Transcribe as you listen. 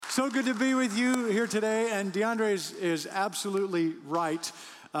So good to be with you here today, and DeAndre is absolutely right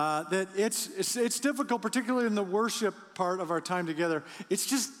that it's difficult, particularly in the worship part of our time together. It's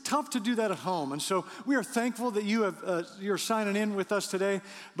just tough to do that at home, and so we are thankful that you're signing in with us today,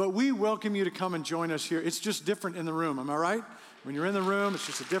 but we welcome you to come and join us here. It's just different in the room, am I right? When you're in the room, it's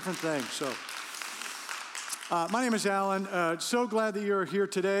just a different thing, so... my name is Alan. So glad that you're here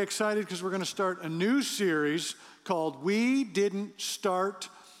today. Excited because we're going to start a new series called We Didn't Start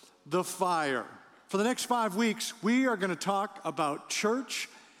the Fire. For the next 5 weeks, we are going to talk about church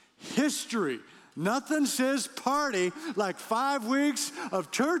history. Nothing says party like 5 weeks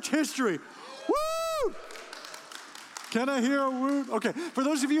of church history. Woo! Can I hear a woo? Okay, for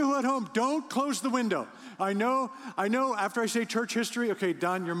those of you who are at home, don't close the window. I know, after I say church history, okay,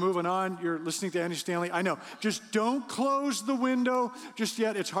 Don, you're moving on. You're listening to Andy Stanley. I know. Just don't close the window just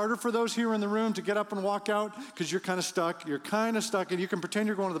yet. It's harder for those here in the room to get up and walk out because you're kind of stuck. You're kind of stuck, and you can pretend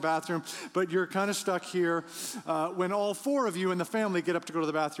you're going to the bathroom, but you're kind of stuck here. When all 4 of you in the family get up to go to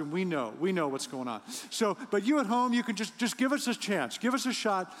the bathroom, we know what's going on. So, but you at home, you can just give us a chance. Give us a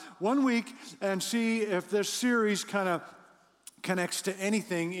shot 1 week and see if this series kind of connects to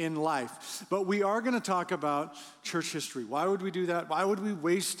anything in life. But we are going to talk about church history. Why would we do that? Why would we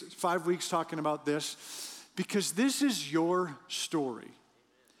waste 5 weeks talking about this? Because this is your story.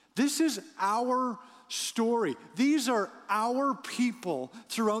 This is our story. These are our people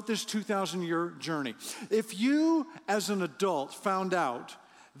throughout this 2,000-year journey. If you, as an adult, found out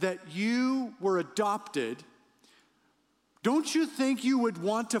that you were adopted, don't you think you would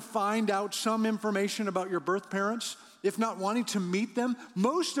want to find out some information about your birth parents? If not wanting to meet them,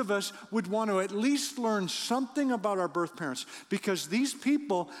 most of us would want to at least learn something about our birth parents, because these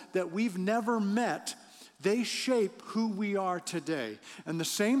people that we've never met, they shape who we are today. And the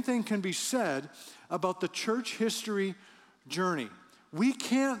same thing can be said about the church history journey. We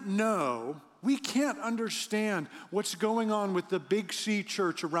can't understand what's going on with the Big C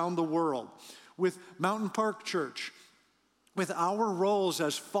Church around the world, with Mountain Park Church, with our roles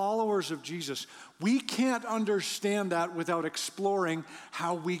as followers of Jesus. We can't understand that without exploring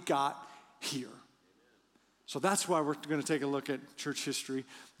how we got here. So that's why we're going to take a look at church history.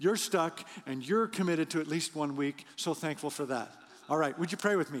 You're stuck, and you're committed to at least 1 week, so thankful for that. All right, would you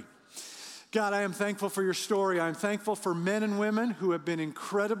pray with me? God, I am thankful for your story. I'm thankful for men and women who have been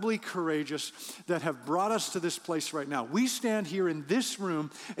incredibly courageous that have brought us to this place right now. We stand here in this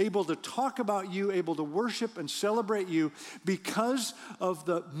room able to talk about you, able to worship and celebrate you because of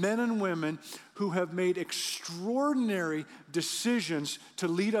the men and women who have made extraordinary decisions to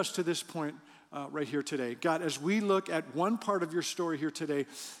lead us to this point right here today. God, as we look at one part of your story here today,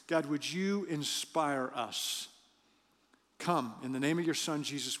 God, would you inspire us? Come, in the name of your Son,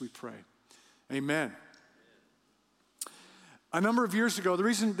 Jesus, we pray. Amen. A number of years ago, the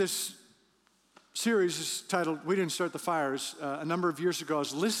reason this series is titled We Didn't Start the Fires, a number of years ago, I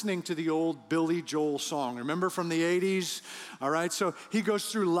was listening to the old Billy Joel song. Remember from the 80s? All right, so he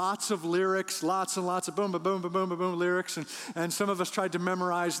goes through lots of lyrics, lots and lots of boom, boom, boom, boom, boom, boom lyrics, and some of us tried to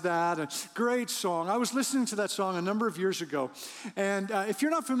memorize that. And great song. I was listening to that song a number of years ago, and if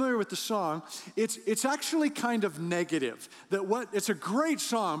you're not familiar with the song, it's actually kind of negative. It's a great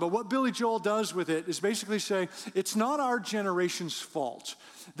song, but what Billy Joel does with it is basically say, it's not our generation's fault.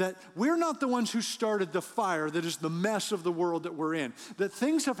 That we're not the ones who started the fire that is the mess of the world that we're in. That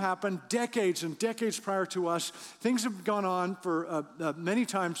things have happened decades and decades prior to us. Things have gone on for many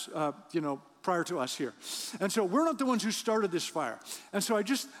times, prior to us here. And so we're not the ones who started this fire. And so I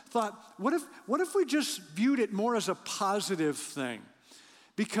just thought, what if we just viewed it more as a positive thing?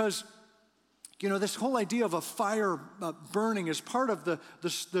 Because, this whole idea of a fire burning is part of the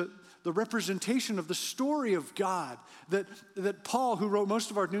representation of the story of God that Paul, who wrote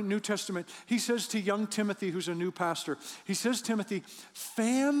most of our New Testament, he says to young Timothy, who's a new pastor, he says, Timothy,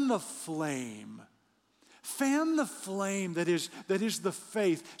 fan the flame. Fan the flame that is the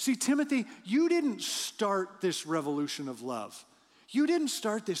faith. See, Timothy, you didn't start this revolution of love. You didn't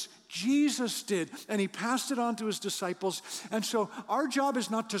start this. Jesus did, and he passed it on to his disciples. And so our job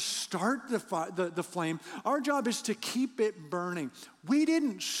is not to start the flame. Our job is to keep it burning. We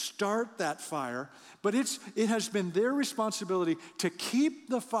didn't start that fire, but it has been their responsibility to keep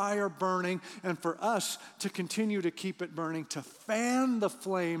the fire burning and for us to continue to keep it burning, to fan the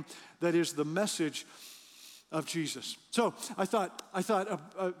flame that is the message of Jesus. So I thought,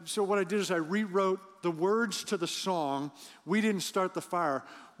 so what I did is I rewrote the words to the song, We Didn't Start the Fire,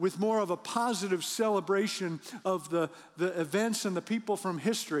 with more of a positive celebration of the events and the people from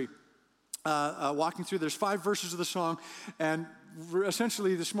history. Walking through, there's 5 verses of the song, and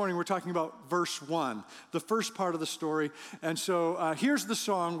essentially this morning we're talking about verse 1, the first part of the story. And so here's the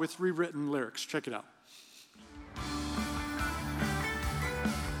song with rewritten lyrics. Check it out.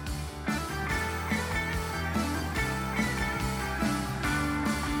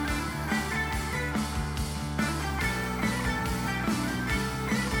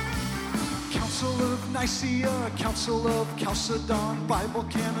 Council of Nicaea, Council of Chalcedon, Bible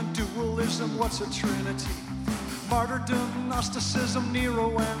canon, dualism, what's a trinity? Martyrdom, Gnosticism,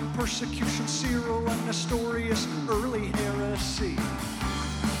 Nero and persecution, Cyril and Nestorius, early heresy.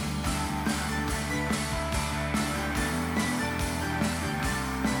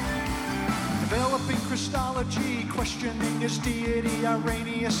 Developing Christology, questioning his deity,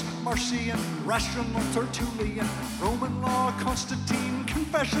 Irenaeus, Marcion, rational Tertullian, Roman law, Constantine,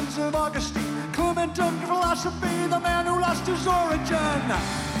 confessions of Augustine, Clement of philosophy, the man who lost his origin.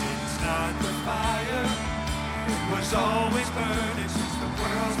 Didn't start the fire, it was always burning since the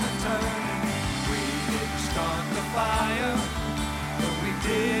world's been turning. We didn't start the fire, but we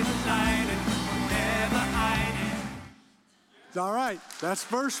didn't light it, we'll never hide it. All right, that's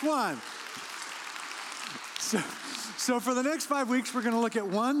verse 1. So for the next 5 weeks, we're going to look at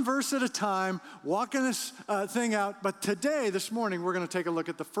one verse at a time, walking this thing out. But today, this morning, we're going to take a look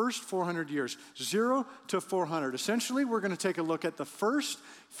at the first 400 years, 0 to 400. Essentially, we're going to take a look at the first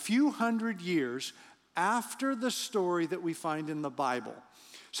few hundred years after the story that we find in the Bible.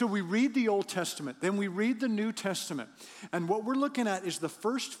 So we read the Old Testament, then we read the New Testament. And what we're looking at is the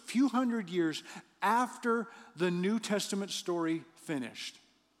first few hundred years after the New Testament story finished.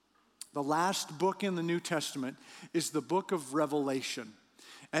 The last book in the New Testament is the book of Revelation.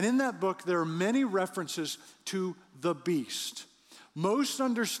 And in that book, there are many references to the beast. Most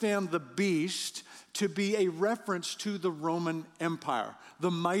understand the beast to be a reference to the Roman Empire,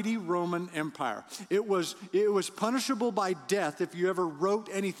 the mighty Roman Empire. It was punishable by death if you ever wrote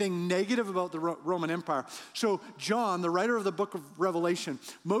anything negative about the Roman Empire. So John, the writer of the book of Revelation,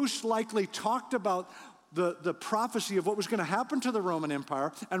 most likely talked about the prophecy of what was going to happen to the Roman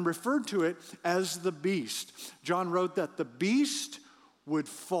Empire and referred to it as the beast. John wrote that the beast would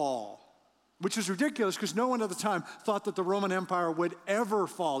fall, which is ridiculous because no one at the time thought that the Roman Empire would ever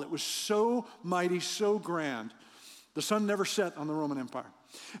fall. It was so mighty, so grand. The sun never set on the Roman Empire.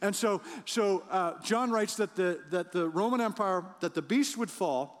 And so John writes that the Roman Empire, that the beast would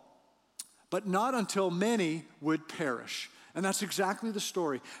fall, but not until many would perish. And that's exactly the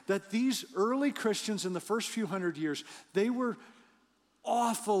story, that these early Christians in the first few hundred years, they were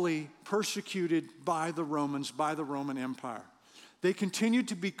awfully persecuted by the Romans, by the Roman Empire. They continued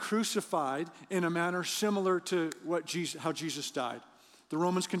to be crucified in a manner similar to how Jesus died. The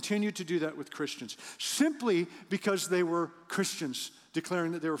Romans continued to do that with Christians, simply because they were Christians,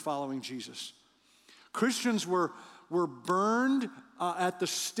 declaring that they were following Jesus. Christians were burned at the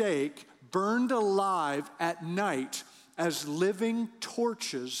stake, burned alive at night, as living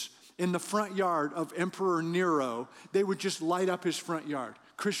torches in the front yard of Emperor Nero. They would just light up his front yard.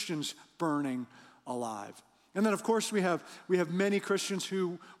 Christians burning alive. And then, of course, we have many Christians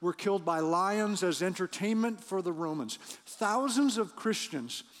who were killed by lions as entertainment for the Romans. Thousands of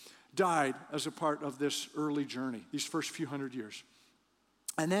Christians died as a part of this early journey, these first few hundred years.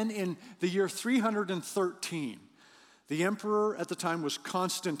 And then in the year 313, the emperor at the time was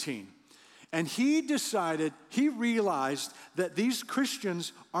Constantine. And he realized that these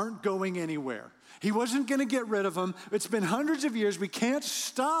Christians aren't going anywhere. He wasn't going to get rid of them. It's been hundreds of years. We can't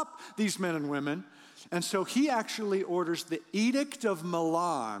stop these men and women. And so he actually orders the Edict of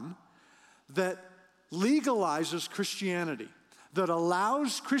Milan that legalizes Christianity, that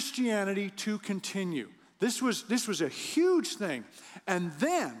allows Christianity to continue. This was a huge thing. And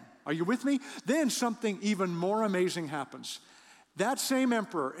then, are you with me? Then something even more amazing happens. That same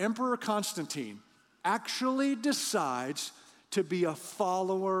emperor, Emperor Constantine, actually decides to be a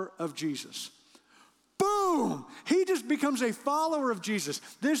follower of Jesus. Boom! He just becomes a follower of Jesus.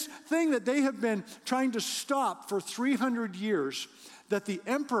 This thing that they have been trying to stop for 300 years, that the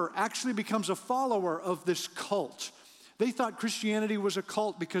emperor actually becomes a follower of this cult. They thought Christianity was a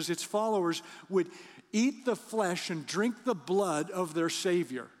cult because its followers would eat the flesh and drink the blood of their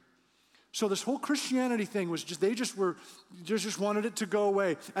Savior. So this whole Christianity thing was they just wanted it to go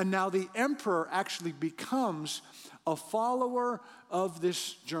away. And now the emperor actually becomes a follower of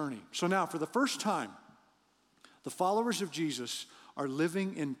this journey. So now, for the first time, the followers of Jesus are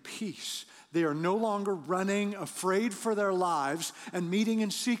living in peace. They are no longer running afraid for their lives and meeting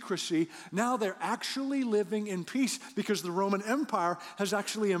in secrecy. Now they're actually living in peace because the Roman Empire has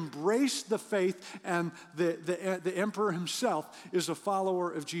actually embraced the faith, and the emperor himself is a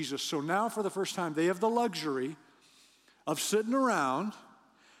follower of Jesus. So now, for the first time, they have the luxury of sitting around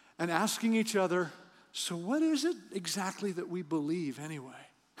and asking each other, so what is it exactly that we believe anyway?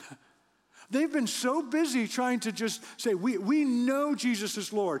 They've been so busy trying to just say, we know Jesus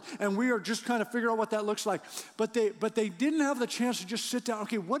is Lord, and we are just trying to figure out what that looks like. But they didn't have the chance to just sit down.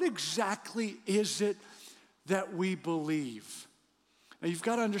 Okay, what exactly is it that we believe? Now, you've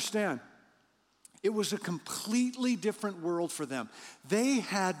got to understand, it was a completely different world for them. They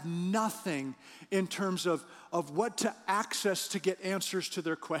had nothing in terms of what to access to get answers to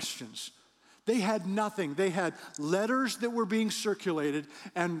their questions. They had nothing. They had letters that were being circulated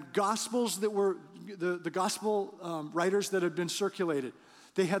and gospels that were, the gospel writers that had been circulated.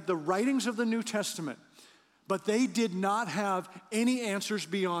 They had the writings of the New Testament, but they did not have any answers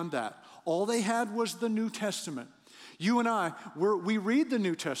beyond that. All they had was the New Testament. You and I, we read the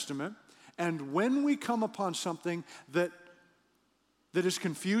New Testament, and when we come upon something that is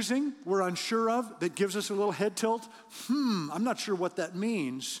confusing, we're unsure of, that gives us a little head tilt, I'm not sure what that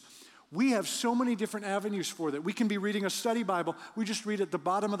means. We have so many different avenues for that. We can be reading a study Bible. We just read at the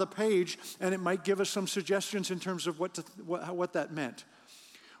bottom of the page, and it might give us some suggestions in terms of what that meant.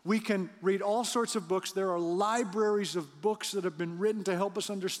 We can read all sorts of books. There are libraries of books that have been written to help us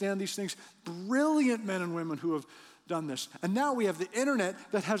understand these things. Brilliant men and women who have done this. And now we have the internet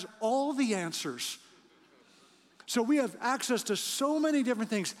that has all the answers. So we have access to so many different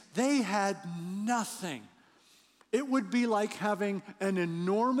things. They had nothing. It would be like having an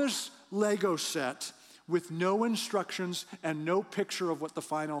enormous Lego set with no instructions and no picture of what the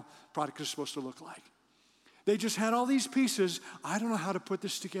final product is supposed to look like. They just had all these pieces. I don't know how to put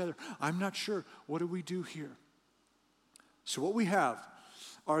this together. I'm not sure. What do we do here? So what we have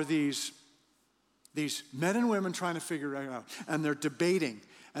are these men and women trying to figure it out, and they're debating,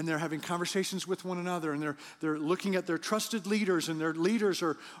 and they're having conversations with one another, and they're looking at their trusted leaders, and their leaders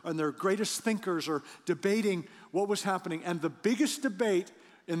and their greatest thinkers are debating what was happening. And the biggest debate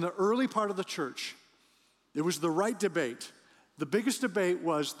in the early part of the church, it was the right debate. The biggest debate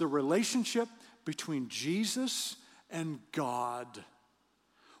was the relationship between Jesus and God.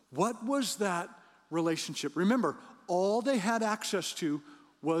 What was that relationship? Remember, all they had access to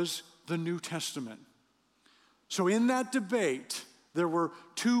was the New Testament. So in that debate, there were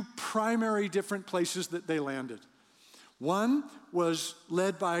two primary different places that they landed. One was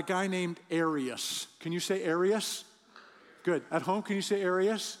led by a guy named Arius. Can you say Arius? Good. At home, can you say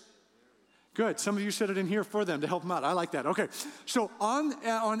Arius? Good. Some of you said it in here for them to help them out. I like that. Okay. So on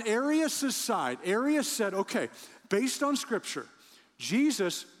Arius' side, Arius said, okay, based on Scripture,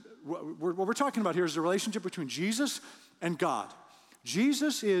 Jesus, what we're talking about here is the relationship between Jesus and God.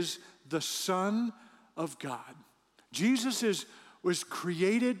 Jesus is the Son of God. Jesus was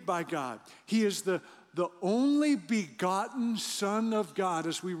created by God. He is the only begotten Son of God,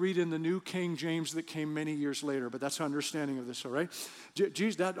 as we read in the New King James that came many years later, but that's our understanding of this, all right?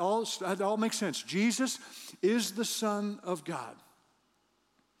 Jesus, that all makes sense. Jesus is the Son of God,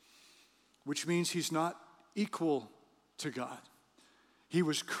 which means he's not equal to God. He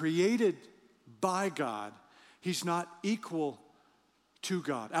was created by God. He's not equal to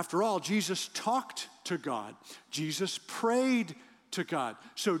God. After all, Jesus talked to God. Jesus prayed to God.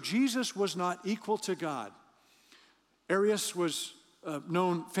 So Jesus was not equal to God. Arius was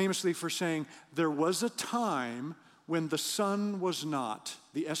known famously for saying, there was a time when the Son was not,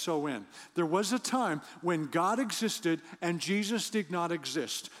 the S-O-N. There was a time when God existed and Jesus did not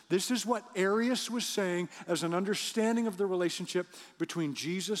exist. This is what Arius was saying as an understanding of the relationship between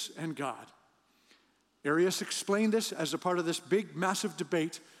Jesus and God. Arius explained this as a part of this big, massive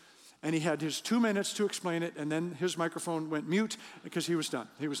debate, and he had his 2 minutes to explain it, and then his microphone went mute because he was done.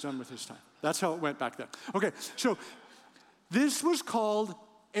 He was done with his time. That's how it went back then. Okay, so this was called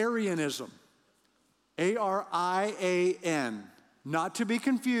Arianism, A-R-I-A-N, not to be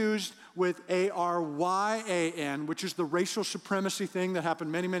confused with A-R-Y-A-N, which is the racial supremacy thing that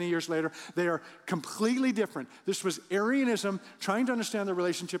happened many, many years later. They are completely different. This was Arianism, trying to understand the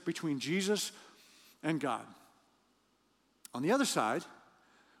relationship between Jesus and God. On the other side,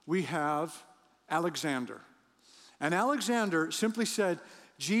 we have Alexander. And Alexander simply said,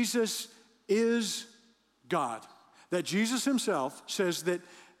 Jesus is God. That Jesus himself says that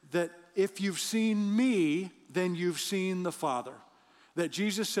if you've seen me, then you've seen the Father. That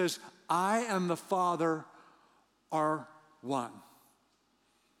Jesus says, I and the Father are one.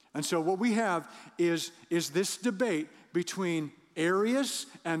 And so what we have is this debate between Arius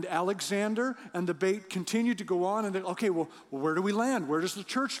and Alexander, and the debate continued to go on, and okay, well, where do we land? Where does the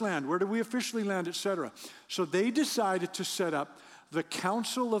church land? Where do we officially land, etc.? So they decided to set up the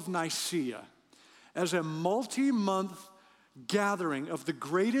Council of Nicaea as a multi-month gathering of the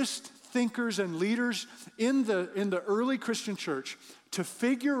greatest thinkers and leaders in the early Christian church to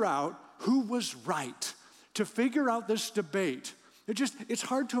figure out who was right, to figure out this debate. It's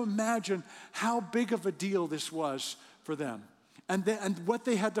hard to imagine how big of a deal this was for them and what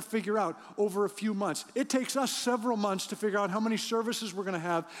they had to figure out over a few months. It takes us several months to figure out how many services we're going to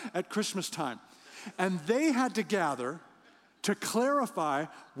have at Christmas time. And they had to gather to clarify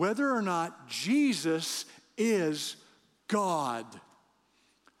whether or not Jesus is God.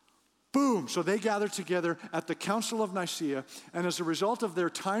 Boom. So they gathered together at the Council of Nicaea, and as a result of their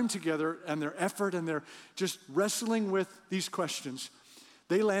time together and their effort and their just wrestling with these questions,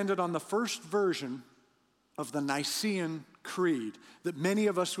 they landed on the first version of the Nicene Creed that many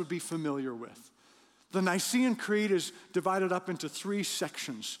of us would be familiar with. The Nicene Creed is divided up into 3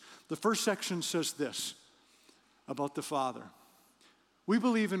 sections. The first section says this about the Father. We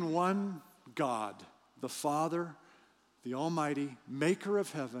believe in one God, the Father, the Almighty, maker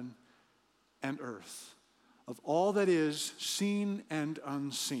of heaven and earth, of all that is seen and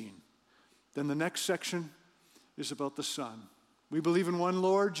unseen. Then the next section is about the Son. We believe in one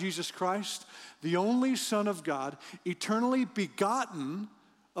Lord, Jesus Christ, the only Son of God, eternally begotten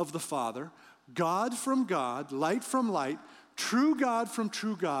of the Father, God from God, light from light, true God from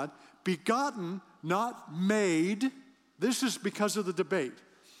true God, begotten, not made. This is because of the debate.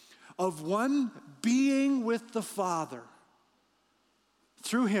 Of one being with the Father.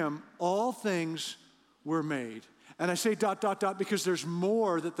 Through him, all things were made. And I say ... because there's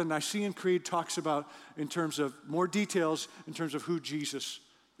more that the Nicene Creed talks about in terms of more details in terms of who Jesus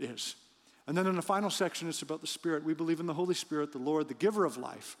is. And then in the final section, it's about the Spirit. We believe in the Holy Spirit, the Lord, the giver of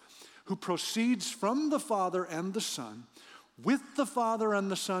life, who proceeds from the Father and the Son. With the Father and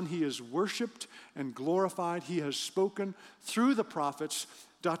the Son, he is worshiped and glorified. He has spoken through the prophets, ...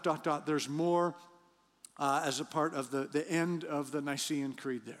 There's more as a part of the end of the Nicene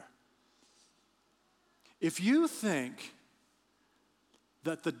Creed there. If you think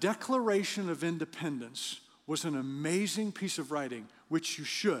that the Declaration of Independence was an amazing piece of writing, which you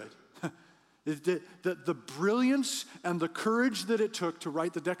should, the brilliance and the courage that it took to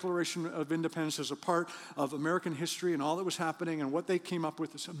write the Declaration of Independence as a part of American history and all that was happening and what they came up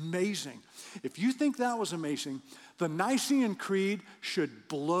with is amazing. If you think that was amazing, the Nicene Creed should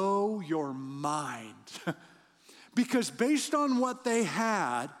blow your mind. Because based on what they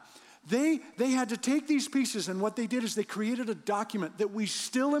had to take these pieces, and what they did is they created a document that we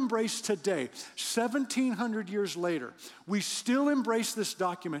still embrace today, 1,700 years later. We still embrace this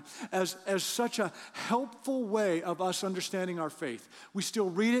document as such a helpful way of us understanding our faith. We still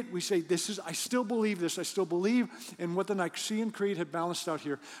read it, we say, I still believe this, I still believe in what the Nicene Creed had balanced out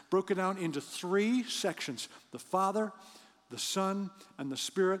here, broken down into 3 sections, the Father, the Son, and the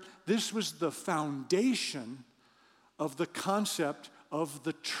Spirit. This was the foundation of the concept of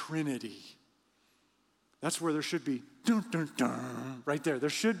the Trinity. That's where there should be dun, dun, dun, right there. There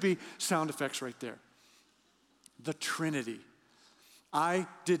should be sound effects right there. The Trinity. I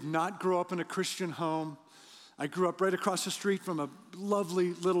did not grow up in a Christian home. I grew up right across the street from a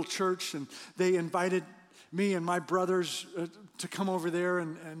lovely little church, and they invited me and my brothers to come over there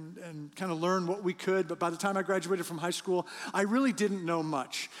and kind of learn what we could. But by the time I graduated from high school, I really didn't know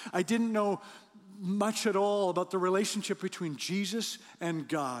much. I didn't know much at all about the relationship between Jesus and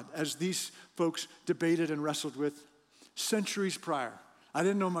God as these folks debated and wrestled with centuries prior. I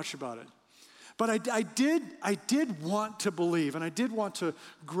didn't know much about it. But I did want to believe, and I did want to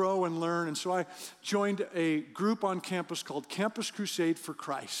grow and learn, and so I joined a group on campus called Campus Crusade for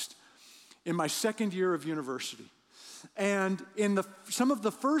Christ in my second year of university. And in some of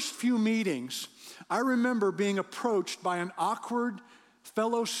the first few meetings, I remember being approached by an awkward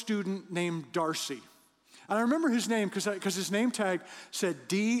fellow student named Darcy. And I remember his name because his name tag said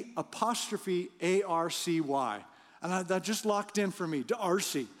D''Arcy. And that just locked in for me,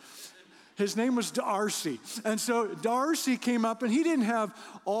 Darcy. His name was Darcy. And so Darcy came up, and he didn't have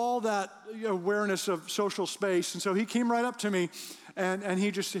all that awareness of social space. And so he came right up to me, and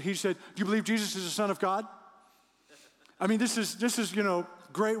he said, "Do you believe Jesus is the Son of God?" I mean, this is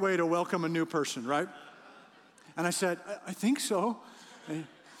great way to welcome a new person, right? And I said, I think so.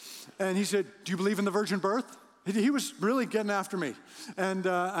 And he said, "Do you believe in the virgin birth?" He was really getting after me. And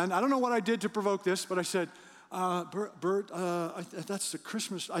I don't know what I did to provoke this, but I said, Bert, that's the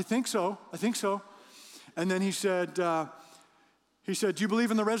Christmas. I think so. And then he said, "Do you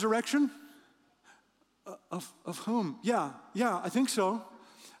believe in the resurrection?" Of whom? Yeah, I think so.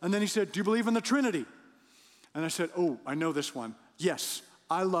 And then he said, "Do you believe in the Trinity?" And I said, "Oh, I know this one. Yes,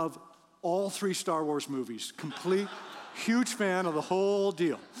 I love all 3 Star Wars movies. Complete, huge fan of the whole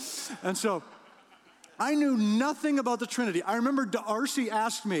deal." And so I knew nothing about the Trinity. I remember Darcy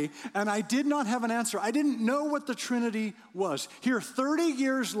asked me, and I did not have an answer. I didn't know what the Trinity was. Here, 30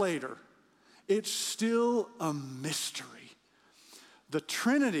 years later, it's still a mystery. The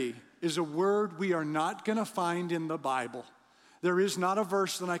Trinity is a word we are not going to find in the Bible. There is not a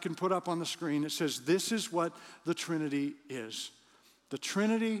verse that I can put up on the screen that says this is what the Trinity is. The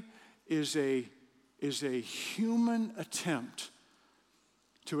Trinity is a human attempt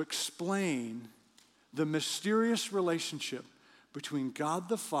to explain the mysterious relationship between God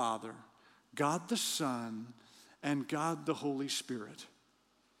the Father, God the Son, and God the Holy Spirit.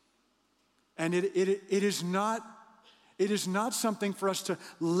 And it is not something for us to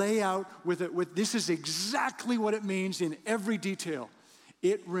lay out with this is exactly what it means in every detail.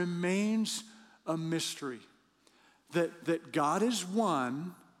 It remains a mystery that God is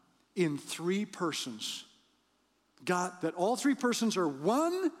one in three persons. God, that all three persons are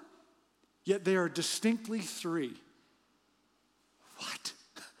one, yet they are distinctly three. What?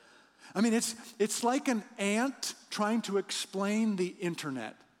 I mean, it's like an ant trying to explain the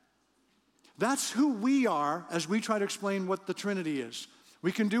internet. That's who we are as we try to explain what the Trinity is.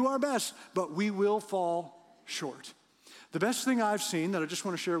 We can do our best, but we will fall short. The best thing I've seen that I just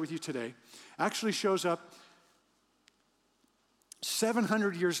want to share with you today actually shows up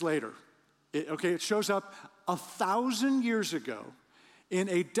 700 years later. It shows up 1,000 years ago in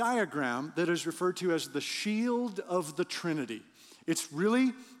a diagram that is referred to as the shield of the Trinity. It's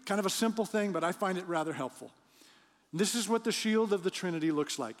really kind of a simple thing, but I find it rather helpful. This is what the shield of the Trinity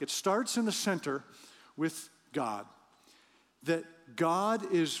looks like. It starts in the center with God, that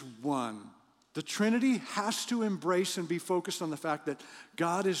God is one. The Trinity has to embrace and be focused on the fact that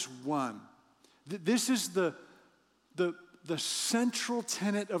God is one. This is the central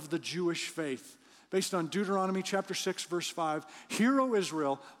tenet of the Jewish faith, based on Deuteronomy chapter 6, verse 5. Hear, O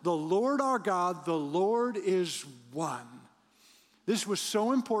Israel, the Lord our God, the Lord is one. This was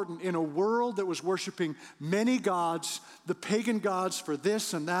so important in a world that was worshiping many gods, the pagan gods for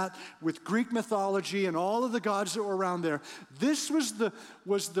this and that, with Greek mythology and all of the gods that were around there. This was the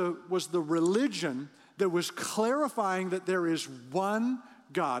religion that was clarifying that there is one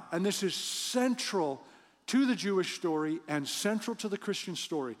God. And this is central to the Jewish story and central to the Christian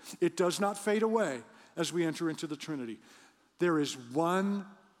story. It does not fade away as we enter into the Trinity. There is one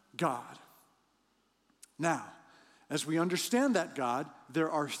God. Now, as we understand that God, there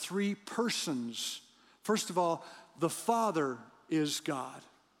are three persons. First of all, the Father is God.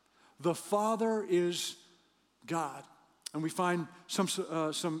 The Father is God. And we find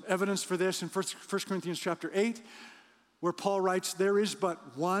some evidence for this in 1 Corinthians chapter 8, where Paul writes, there is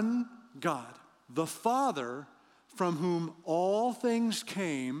but one God, the Father, from whom all things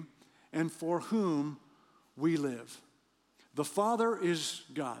came and for whom we live. The Father is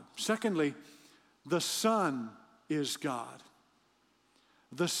God. Secondly, the Son is God.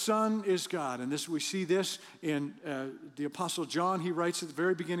 The Son is God. And we see this in the Apostle John. He writes at the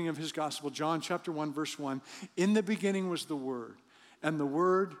very beginning of his gospel, John chapter 1, verse 1, in the beginning was the Word, and the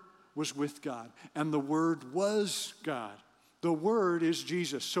Word was with God, and the Word was God. The Word is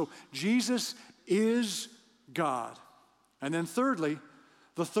Jesus. So Jesus is God. And then thirdly,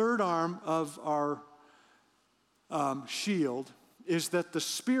 the third arm of our shield is that the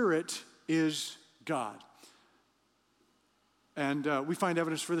Spirit is God. And we find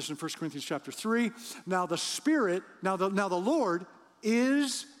evidence for this in 1 Corinthians chapter 3. Now the Lord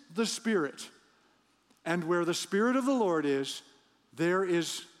is the Spirit. And where the Spirit of the Lord is, there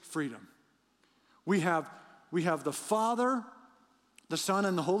is freedom. We have the Father, the Son,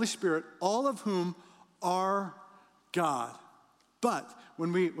 and the Holy Spirit, all of whom are God. But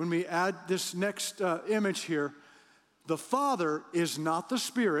when we add this next image here, the Father is not the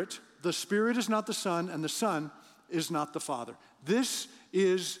Spirit is not the Son, and the Son is not the Father. This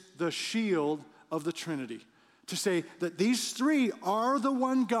is the shield of the Trinity. To say that these three are the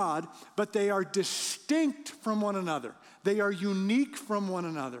one God, but they are distinct from one another. They are unique from one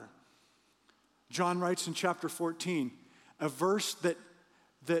another. John writes in chapter 14, a verse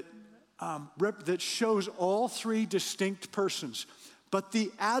that shows all three distinct persons. But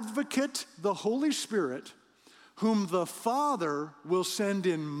the Advocate, the Holy Spirit, whom the Father will send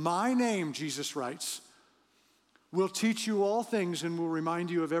in my name, Jesus writes, will teach you all things and will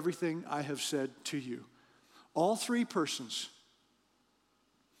remind you of everything I have said to you. All three persons.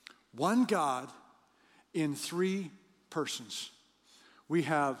 One God in three persons. We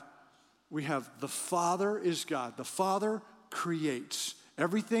have the Father is God. The Father creates.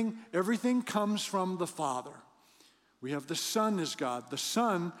 Everything comes from the Father. We have the Son is God. The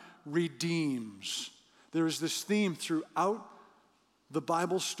Son redeems. There is this theme throughout the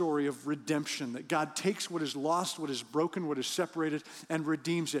Bible story of redemption, that God takes what is lost, what is broken, what is separated, and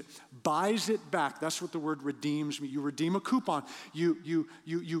redeems it, buys it back. That's what the word redeems means. You redeem a coupon. You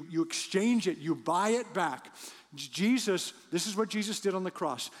exchange it. You buy it back. Jesus, this is what Jesus did on the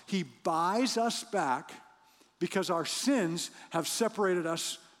cross. He buys us back because our sins have separated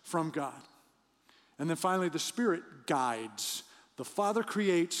us from God. And then finally, the Spirit guides. The Father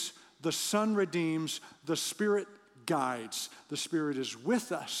creates, the Son redeems, the Spirit guides. The Spirit is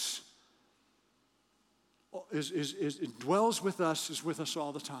with us, it dwells with us, is with us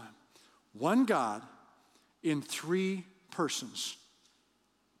all the time. One God in three persons.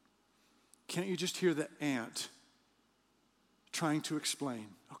 Can't you just hear the ant trying to explain?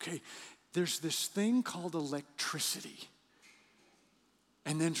 Okay, there's this thing called electricity.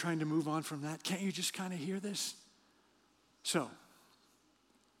 And then trying to move on from that. Can't you just kind of hear this? So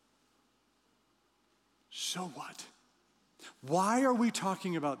what? Why are we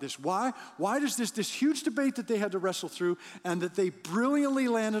talking about this? Why does this huge debate that they had to wrestle through and that they brilliantly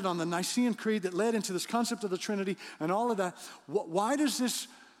landed on the Nicene Creed that led into this concept of the Trinity and all of that, why does this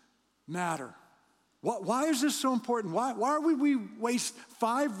matter? Why is this so important? Why are we waste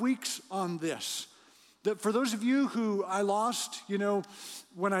 5 weeks on this? That for those of you who I lost,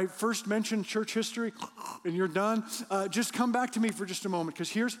 when I first mentioned church history, and you're done, just come back to me for just a moment, because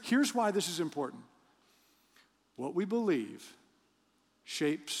here's why this is important. What we believe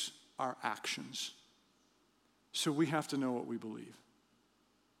shapes our actions. So we have to know what we believe.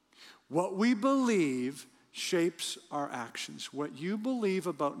 What we believe shapes our actions. What you believe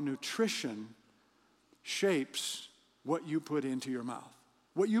about nutrition shapes what you put into your mouth.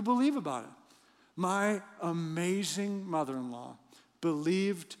 What you believe about it. My amazing mother-in-law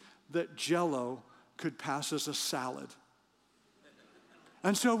believed that Jell-O could pass as a salad.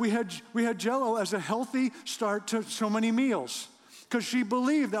 And so we had Jell-O as a healthy start to so many meals because she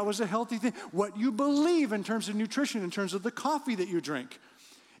believed that was a healthy thing. What you believe in terms of nutrition, in terms of the coffee that you drink,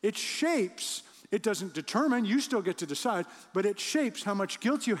 it shapes, it doesn't determine, you still get to decide, but it shapes how much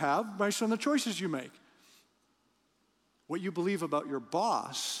guilt you have based on the choices you make. What you believe about your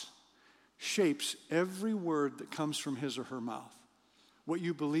boss shapes every word that comes from his or her mouth. What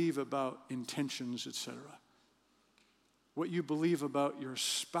you believe about intentions, etc. What you believe about your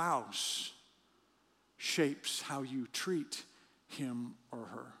spouse shapes how you treat him or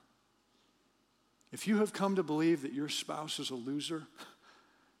her. If you have come to believe that your spouse is a loser,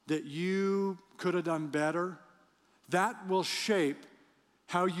 that you could have done better, that will shape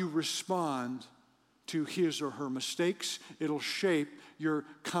how you respond to his or her mistakes. It'll shape your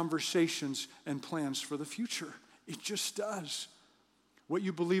conversations and plans for the future. It just does. What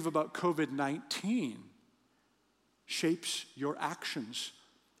you believe about COVID-19 shapes your actions.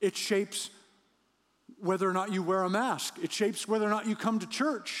 It shapes whether or not you wear a mask. It shapes whether or not you come to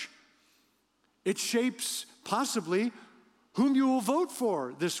church. It shapes possibly whom you will vote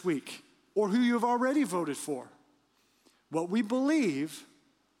for this week or who you have already voted for. What we believe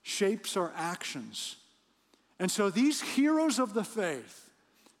shapes our actions. And so these heroes of the faith,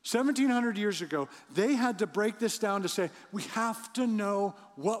 1,700 years ago, they had to break this down to say, we have to know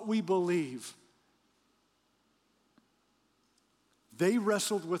what we believe. They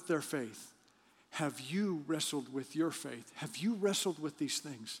wrestled with their faith. Have you wrestled with your faith? Have you wrestled with these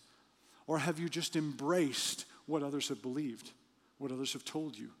things? Or have you just embraced what others have believed, what others have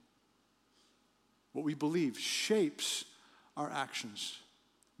told you? What we believe shapes our actions.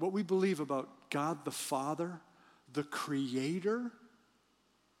 What we believe about God the Father, the Creator,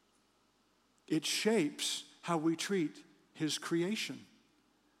 it shapes how we treat His creation.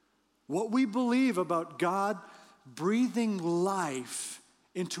 What we believe about God breathing life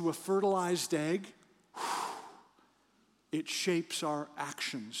into a fertilized egg, it shapes our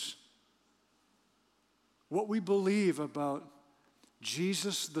actions. What we believe about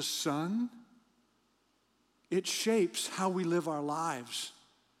Jesus the Son, it shapes how we live our lives.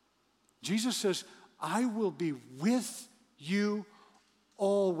 Jesus says, I will be with you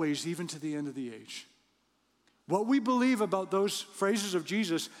always, even to the end of the age. What we believe about those phrases of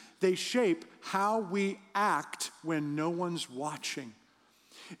Jesus, they shape how we act when no one's watching.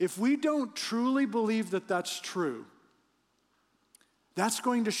 If we don't truly believe that that's true, that's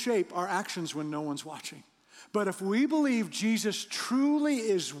going to shape our actions when no one's watching. But if we believe Jesus truly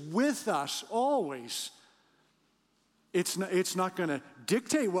is with us always, it's not going to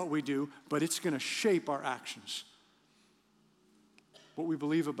dictate what we do, but it's going to shape our actions. What we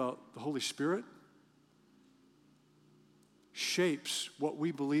believe about the Holy Spirit shapes what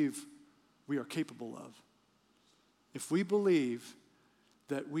we believe we are capable of. If we believe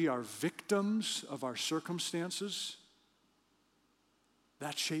that we are victims of our circumstances,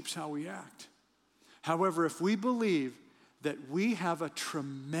 that shapes how we act. However, if we believe that we have a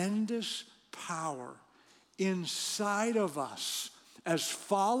tremendous power inside of us as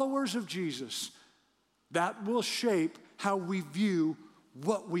followers of Jesus, that will shape how we view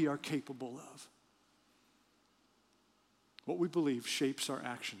what we are capable of. What we believe shapes our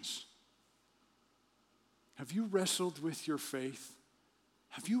actions. Have you wrestled with your faith?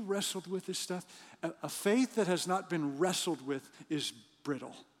 Have you wrestled with this stuff? A faith that has not been wrestled with is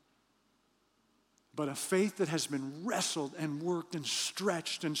brittle. But a faith that has been wrestled and worked and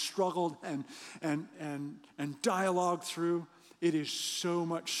stretched and struggled and dialogued through, it is so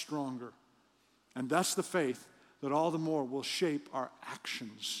much stronger. And that's the faith that all the more will shape our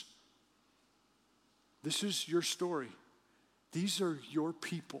actions. This is your story. These are your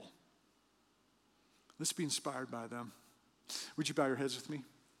people. Let's be inspired by them. Would you bow your heads with me?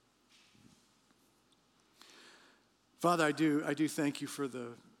 Father, I do thank you for the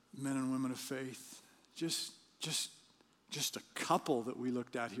men and women of faith. Just a couple that we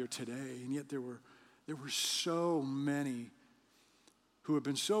looked at here today, and yet there were so many who have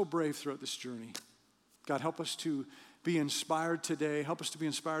been so brave throughout this journey. God, help us to be inspired today. Help us to be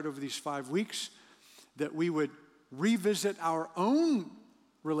inspired over these 5 weeks, that we would revisit our own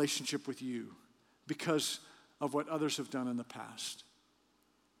relationship with you because of what others have done in the past.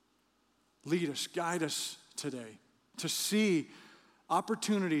 Lead us, guide us today to see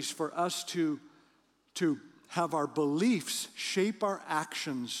opportunities for us to have our beliefs shape our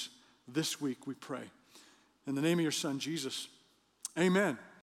actions this week, we pray. In the name of your Son, Jesus, amen.